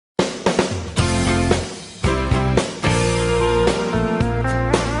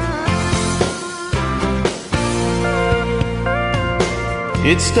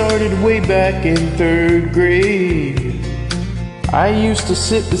It started way back in 3rd grade. I used to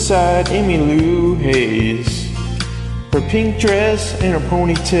sit beside Amy Lou Hayes, her pink dress and her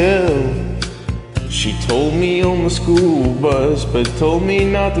ponytail. She told me on the school bus, but told me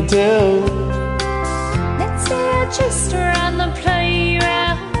not to tell. Let's say just around the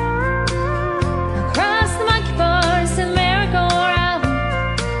playground, across the monkey bars and merry-go-round,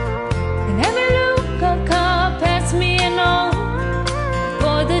 and every little car passed me and all,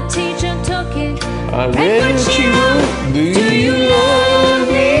 before the teacher took it. I read what she wrote. Do you love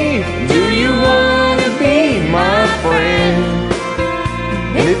me? Do you want to be my friend?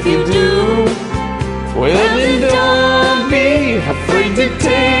 And if you do, well then don't be afraid to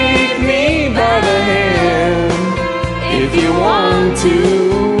take me by the hand. If you want to,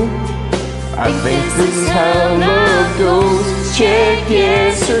 I think this is how love goes. Check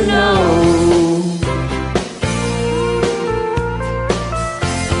yes or no.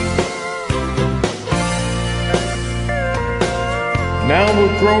 Now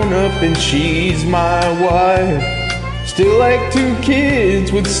we're grown up and she's my wife. Still like 2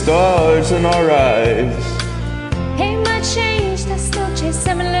 kids with stars in our eyes. Ain't much changed, I still chase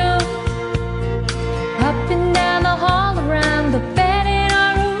Emily up and down the hall, around the bed in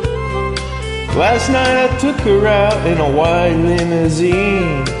our room. Last night I took her out in a white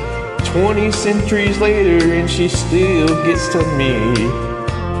limousine. 20 centuries later and she still gets to me.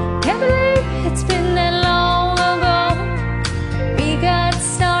 Can't believe it's been that long ago we got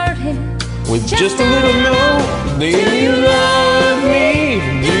started with just a little note. Do you love me?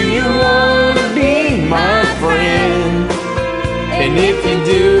 Do you want to be my friend? And if you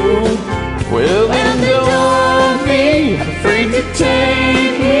do, well then don't be afraid to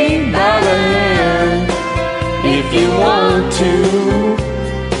take me by the hand. If you want to,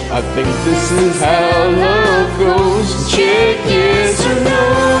 I think this is how love goes. Check yes or no.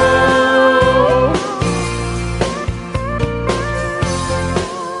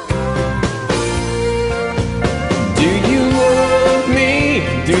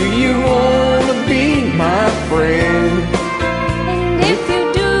 Do you want to be my friend? And if you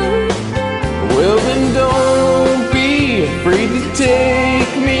do, well then don't be afraid to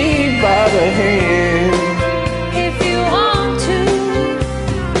take me by the hand. If you want to,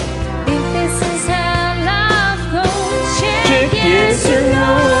 if this is how love goes, check yes or no.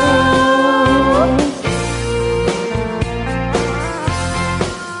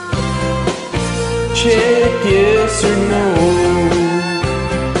 Check yes or no.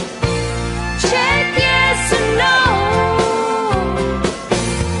 Check yes or no.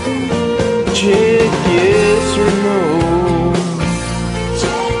 Check yes or no.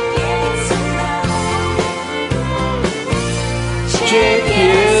 Check yes or no. Check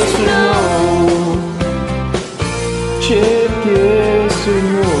yes or no. Check yes or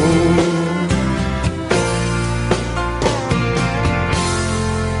no.